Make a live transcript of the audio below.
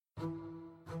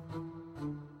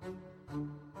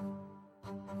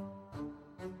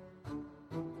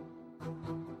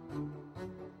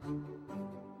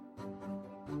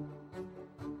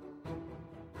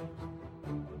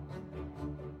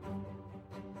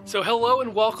So hello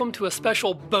and welcome to a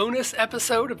special bonus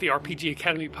episode of the RPG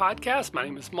Academy podcast. My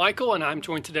name is Michael and I'm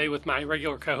joined today with my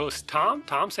regular co-host Tom.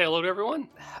 Tom, say hello to everyone.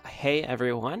 Hey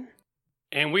everyone.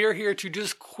 And we are here to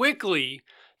just quickly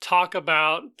talk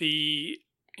about the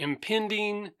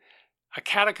impending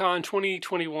AcadeCon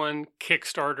 2021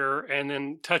 Kickstarter and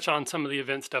then touch on some of the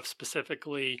event stuff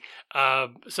specifically.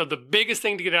 So the biggest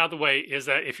thing to get out of the way is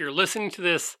that if you're listening to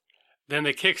this, then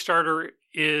the Kickstarter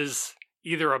is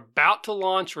either about to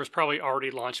launch or is probably already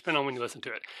launched, depending on when you listen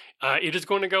to it. It is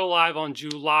going to go live on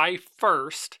July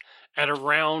 1st at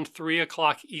around 3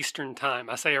 o'clock Eastern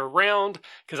time. I say around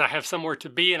because I have somewhere to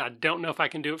be and I don't know if I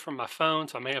can do it from my phone,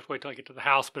 so I may have to wait till I get to the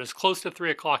house, but as close to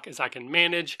 3 o'clock as I can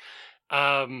manage.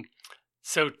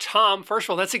 So Tom, first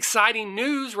of all, that's exciting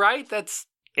news, right?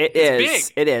 It is.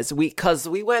 Big. It is. Because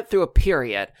we went through a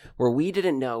period where we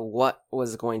didn't know what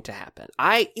was going to happen.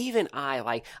 I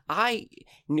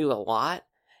knew a lot,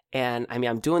 and I mean,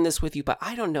 I'm doing this with you, but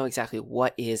I don't know exactly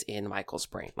what is in Michael's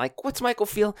brain. Like, what's Michael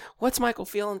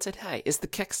feeling today? Is the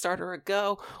Kickstarter a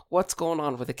go? What's going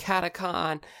on with the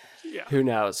AcadeCon? Yeah. Who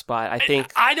knows? But I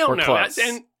think I don't know. Close.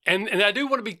 And I do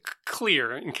want to be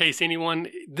clear in case anyone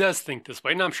does think this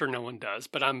way, and I'm sure no one does,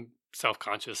 but I'm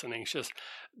self-conscious and anxious.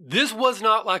 This was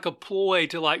not like a ploy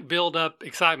to like build up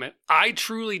excitement. I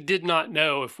truly did not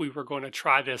know if we were going to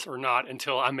try this or not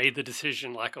until I made the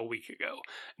decision like a week ago.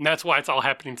 And that's why it's all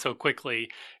happening so quickly,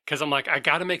 because I'm like, I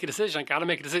got to make a decision.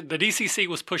 The DCC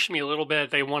was pushing me a little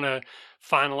bit. They want to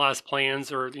finalize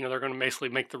plans or, they're going to basically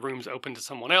make the rooms open to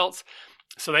someone else.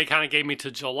 So they kind of gave me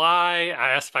to July.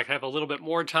 I asked if I could have a little bit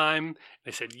more time.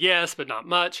 They said yes, but not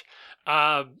much.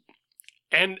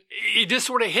 And it just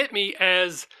sort of hit me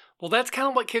as, well, that's kind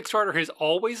of what Kickstarter has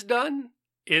always done,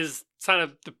 is kind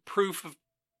of the proof of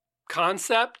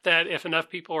concept that if enough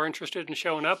people are interested in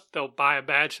showing up, they'll buy a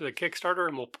badge to the Kickstarter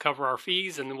and we'll cover our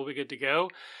fees and then we'll be good to go.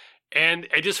 And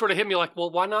it just sort of hit me like,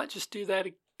 well, why not just do that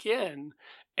again?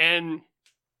 And,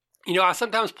 I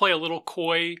sometimes play a little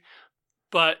coy,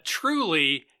 but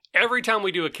truly, every time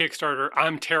we do a Kickstarter,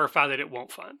 I'm terrified that it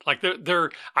won't fund. Like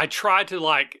I try to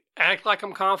act like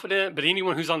I'm confident, but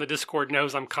anyone who's on the Discord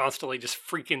knows I'm constantly just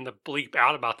freaking the bleep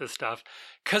out about this stuff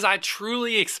because I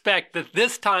truly expect that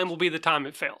this time will be the time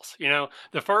it fails.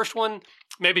 The first one,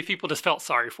 maybe people just felt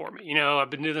sorry for me. I've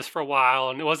been doing this for a while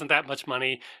and it wasn't that much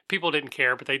money. People didn't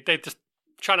care, but they just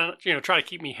try to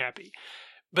keep me happy.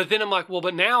 But then I'm like, well,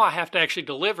 but now I have to actually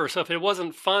deliver. So if it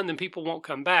wasn't fun, then people won't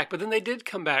come back. But then they did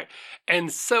come back. And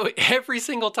so every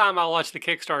single time I watch the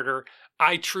Kickstarter,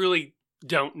 I truly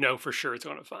don't know for sure it's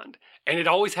going to fund. And it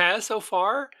always has so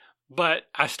far, but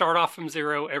I start off from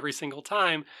zero every single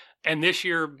time. And this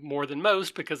year, more than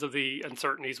most, because of the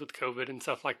uncertainties with COVID and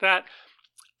stuff like that,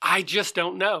 I just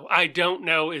don't know. I don't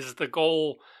know, is the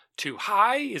goal too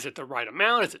high? Is it the right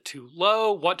amount? Is it too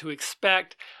low? What to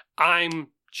expect? I'm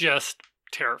just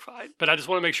terrified. But I just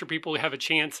want to make sure people have a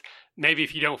chance, maybe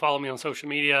if you don't follow me on social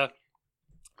media,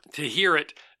 to hear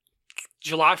it.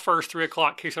 July 1st, 3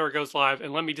 o'clock, Kickstarter goes live.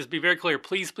 And let me just be very clear,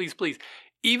 please, please, please,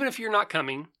 even if you're not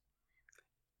coming,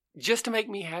 just to make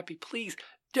me happy, please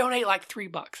donate like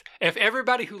 $3. If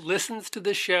everybody who listens to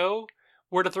this show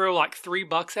were to throw like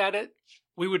 $3 at it,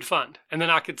 we would fund. And then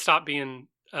I could stop being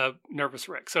nervous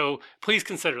wreck. So please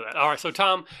consider that. All right. So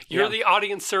Tom, you're the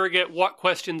audience surrogate. What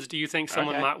questions do you think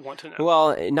someone might want to know?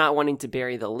 Well, not wanting to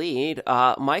bury the lead,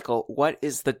 Michael, what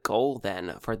is the goal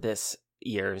then for this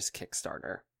year's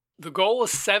Kickstarter? The goal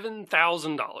is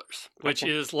 $7,000, which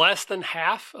is less than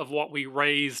half of what we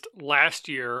raised last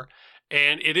year.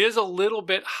 And it is a little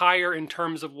bit higher in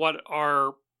terms of what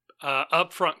our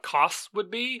upfront costs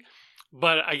would be.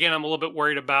 But again, I'm a little bit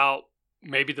worried about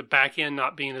maybe the back end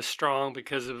not being as strong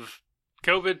because of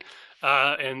COVID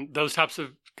and those types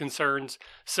of concerns.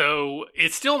 So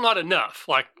it's still not enough.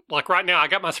 Like right now, I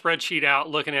got my spreadsheet out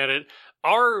looking at it.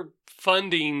 Our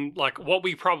funding, like what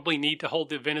we probably need to hold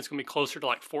the event, is going to be closer to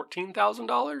like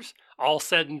 $14,000, all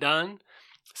said and done.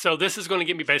 So this is going to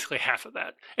get me basically half of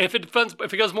that. And if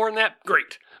it goes more than that,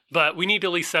 great. But we need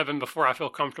at least 7 before I feel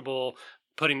comfortable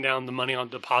putting down the money on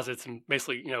deposits and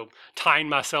basically, tying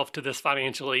myself to this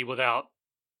financially without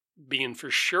being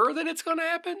for sure that it's going to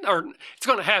happen. Or it's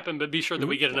going to happen, but be sure that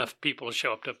we get enough people to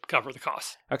show up to cover the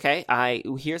costs. Okay,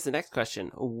 here's the next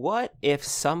question. What if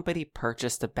somebody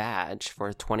purchased a badge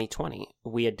for 2020?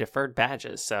 We had deferred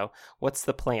badges, so what's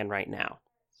the plan right now?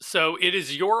 So it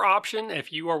is your option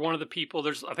if you are one of the people.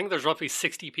 I think there's roughly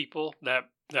 60 people that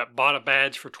bought a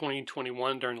badge for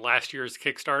 2021 during last year's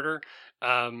Kickstarter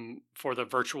for the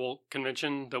virtual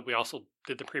convention that we also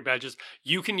did the pre-badges.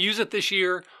 You can use it this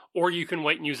year or you can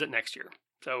wait and use it next year.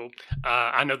 So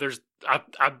I know I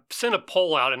sent a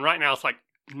poll out and right now it's like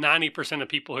 90% of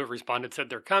people who have responded said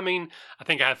they're coming. I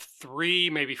think I have 3,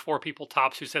 maybe 4 people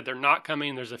tops who said they're not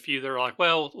coming. There's a few that are like,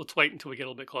 well, let's wait until we get a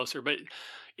little bit closer. But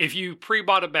if you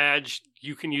pre-bought a badge,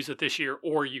 you can use it this year,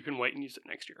 or you can wait and use it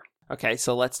next year. Okay,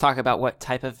 so let's talk about what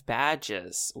type of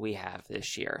badges we have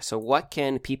this year. So what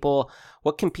can people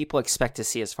expect to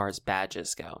see as far as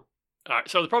badges go? All right,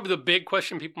 so probably the big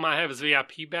question people might have is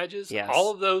VIP badges. Yes. All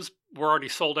of those were already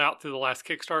sold out through the last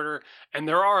Kickstarter, and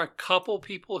there are a couple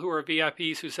people who are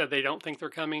VIPs who said they don't think they're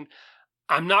coming.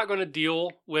 I'm not going to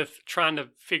deal with trying to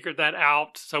figure that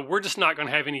out, so we're just not going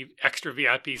to have any extra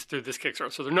VIPs through this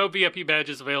Kickstarter. So there are no VIP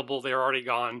badges available. They're already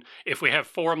gone. If we have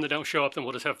 4 of them that don't show up, then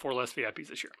we'll just have 4 less VIPs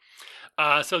this year.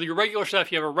 So your regular stuff,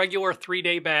 you have a regular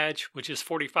 3-day badge, which is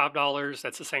 $45.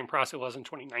 That's the same price it was in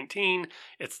 2019.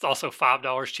 It's also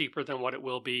 $5 cheaper than what it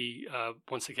will be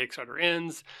once the Kickstarter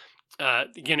ends.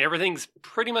 Again, everything's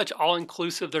pretty much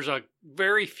all-inclusive. There's a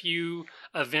very few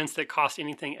events that cost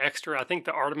anything extra. I think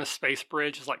the Artemis Space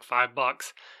Bridge is like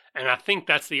 $5, and I think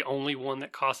that's the only one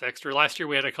that costs extra. Last year,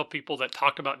 we had a couple people that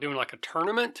talked about doing like a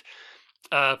tournament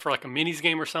for like a minis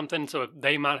game or something. So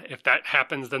if that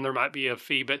happens, then there might be a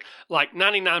fee. But like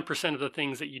 99% of the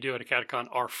things that you do at AcadeCon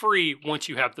are free once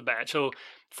you have the badge. So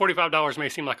 $45 may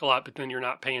seem like a lot, but then you're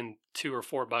not paying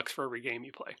 $2 or $4 for every game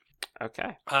you play.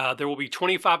 Okay. There will be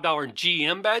 $25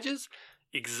 GM badges,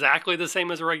 exactly the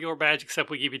same as a regular badge, except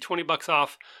we give you $20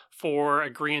 off for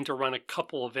agreeing to run a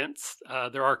couple events.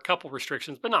 There are a couple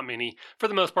restrictions, but not many. For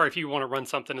the most part, if you want to run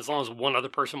something, as long as one other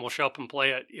person will show up and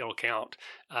play it, it'll count.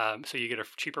 So you get a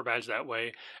cheaper badge that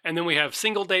way. And then we have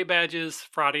single day badges,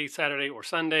 Friday, Saturday, or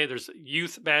Sunday. There's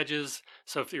youth badges.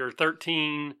 So if you're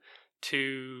 13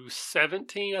 to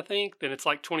 17, I think, then it's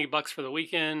like $20 for the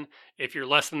weekend. If you're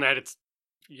less than that, it's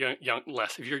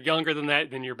less. If you're younger than that,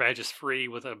 then your badge is free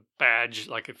with a badge.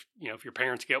 Like if your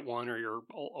parents get one or your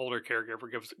older caregiver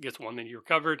gets one, then you're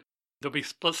covered. There'll be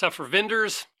split stuff for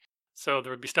vendors. So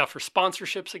there would be stuff for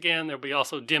sponsorships again. There'll be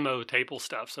also demo table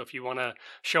stuff. So if you want to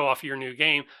show off your new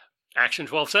game, Action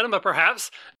 12 Cinema perhaps,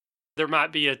 there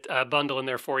might be a bundle in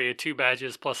there for you, 2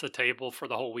 badges plus a table for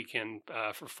the whole weekend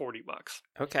for $40.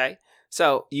 Okay.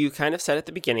 So you kind of said at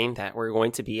the beginning that we're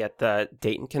going to be at the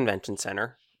Dayton Convention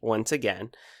Center once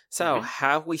again. So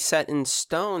have we set in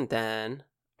stone then?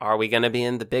 Are we going to be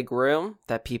in the big room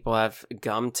that people have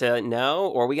come to know?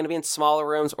 Or are we going to be in smaller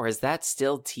rooms? Or is that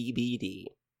still TBD?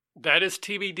 That is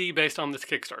TBD based on this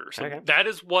Kickstarter. So that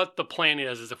is what the plan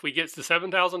is if we get to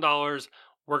 $7,000,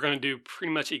 we're going to do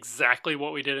pretty much exactly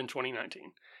what we did in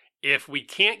 2019. If we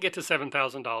can't get to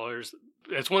 $7,000,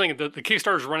 it's one thing, the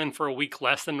Kickstarter is running for a week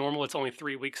less than normal. It's only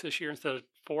 3 weeks this year instead of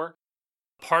 4.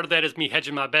 Part of that is me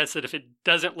hedging my bets that if it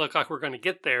doesn't look like we're going to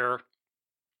get there,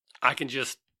 I can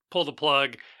just pull the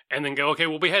plug and then go, okay,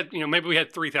 well, maybe we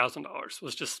had $3,000.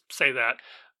 Let's just say that.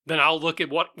 Then I'll look at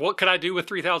what could I do with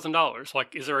 $3,000?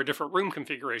 Like, is there a different room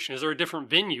configuration? Is there a different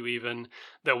venue even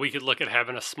that we could look at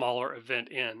having a smaller event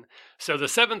in? So the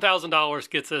 $7,000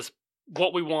 gets us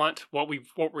what we want, what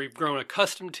we've grown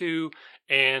accustomed to,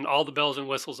 and all the bells and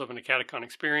whistles of an AcadeCon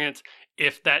experience.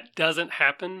 If that doesn't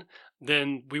happen,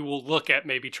 then we will look at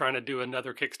maybe trying to do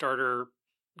another Kickstarter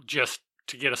just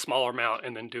to get a smaller amount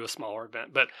and then do a smaller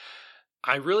event. But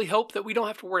I really hope that we don't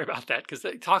have to worry about that, because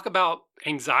they talk about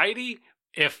anxiety.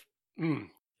 I don't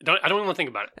even want to think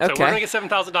about it. Okay. So we're going to get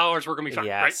 $7,000. We're going to be fine.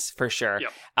 Yes, right? for sure.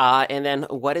 Yep. And then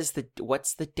what's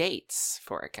the dates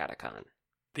for AcadeCon?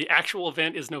 The actual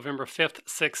event is November 5th,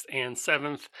 6th, and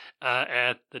 7th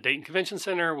at the Dayton Convention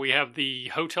Center. We have the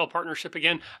hotel partnership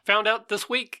again. Found out this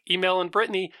week, emailing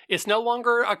Brittany, it's no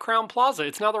longer a Crown Plaza.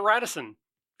 It's now the Radisson.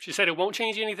 She said it won't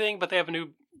change anything, but they have a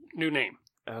new name.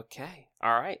 Okay.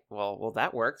 All right. Well,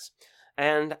 that works.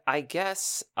 And I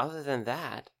guess other than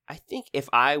that, I think if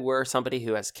I were somebody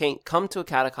who has come to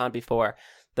AcadeCon before,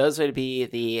 those would be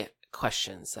the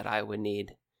questions that I would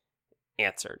need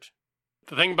answered.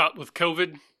 The thing about with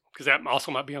COVID, because that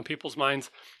also might be on people's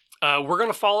minds, we're going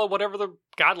to follow whatever the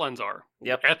guidelines are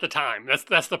at the time.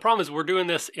 That's the problem is we're doing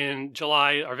this in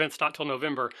July. Our event's not till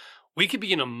November. We could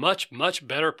be in a much, much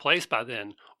better place by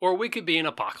then, or we could be in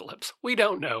apocalypse. We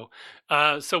don't know.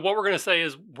 So what we're going to say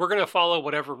is we're going to follow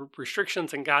whatever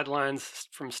restrictions and guidelines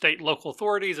from state and local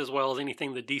authorities, as well as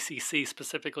anything the DCC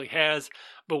specifically has,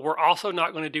 but we're also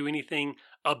not going to do anything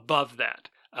above that.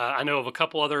 I know of a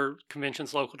couple other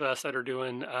conventions local to us that are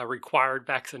doing required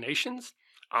vaccinations.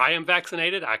 I am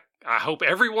vaccinated. I hope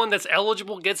everyone that's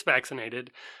eligible gets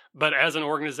vaccinated. But as an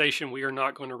organization, we are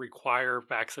not going to require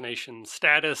vaccination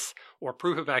status or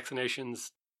proof of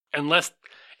vaccinations unless,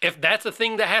 if that's a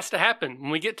thing that has to happen,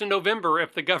 when we get to November,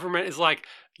 if the government is like,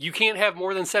 you can't have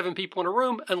more than 7 people in a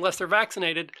room unless they're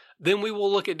vaccinated, then we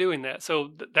will look at doing that.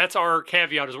 So that's our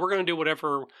caveat, is we're going to do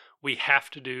whatever we have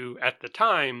to do at the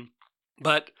time.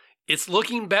 But it's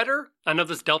looking better. I know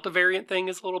this Delta variant thing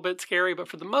is a little bit scary, but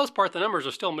for the most part, the numbers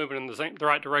are still moving in the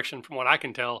right direction from what I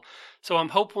can tell. So I'm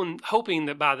hoping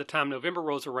that by the time November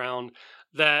rolls around,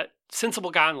 that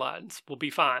sensible guidelines will be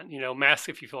fine. Masks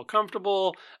if you feel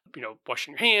comfortable,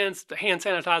 washing your hands, the hand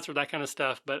sanitizer, that kind of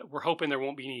stuff. But we're hoping there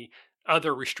won't be any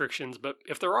other restrictions. But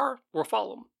if there are, we'll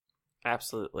follow them.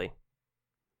 Absolutely.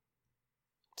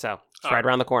 So it's right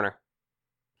around the corner.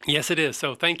 Yes, it is.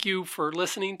 So thank you for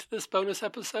listening to this bonus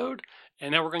episode.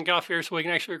 And now we're going to get off here so we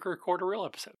can actually record a real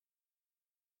episode.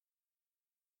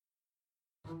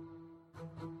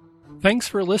 Thanks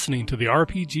for listening to the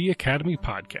RPG Academy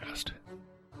podcast.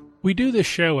 We do this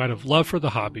show out of love for the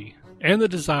hobby and the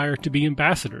desire to be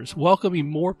ambassadors, welcoming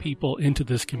more people into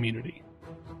this community.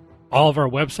 All of our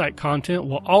website content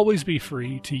will always be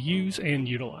free to use and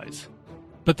utilize.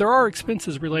 But there are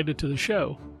expenses related to the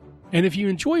show. And if you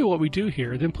enjoy what we do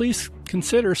here, then please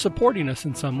consider supporting us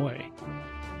in some way.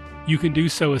 You can do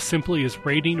so as simply as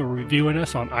rating or reviewing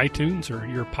us on iTunes or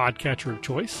your podcatcher of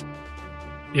choice.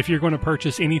 If you're going to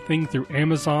purchase anything through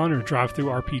Amazon or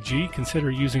DriveThruRPG,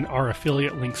 consider using our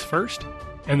affiliate links first,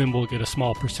 and then we'll get a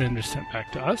small percentage sent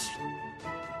back to us.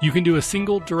 You can do a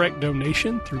single direct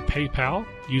donation through PayPal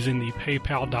using the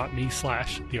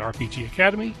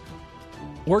paypal.me/therpgacademy.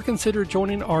 Or consider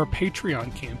joining our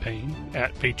Patreon campaign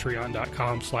at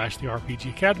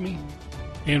patreon.com/therpgacademy.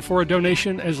 And for a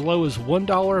donation as low as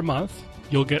 $1 a month,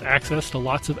 you'll get access to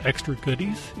lots of extra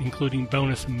goodies, including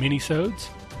bonus minisodes,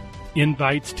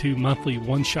 invites to monthly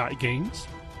one-shot games,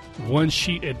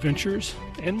 one-sheet adventures,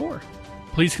 and more.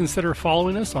 Please consider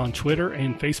following us on Twitter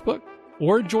and Facebook,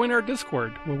 or join our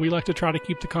Discord, where we like to try to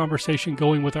keep the conversation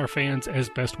going with our fans as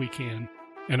best we can,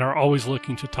 and are always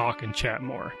looking to talk and chat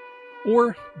more.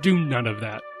 Or do none of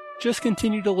that. Just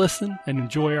continue to listen and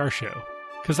enjoy our show.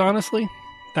 Because honestly,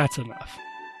 that's enough.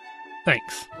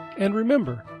 Thanks. And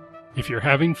remember, if you're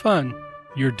having fun,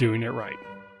 you're doing it right.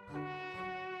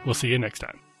 We'll see you next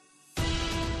time.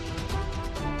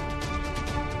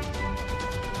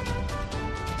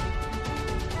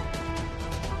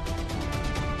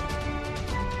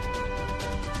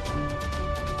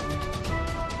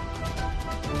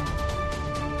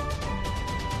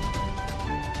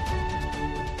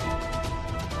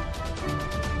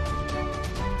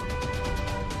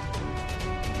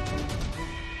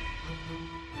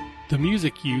 The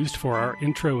music used for our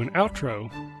intro and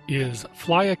outro is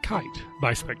Fly a Kite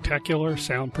by Spectacular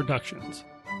Sound Productions,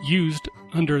 used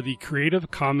under the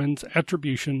Creative Commons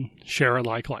Attribution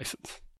Share-alike license.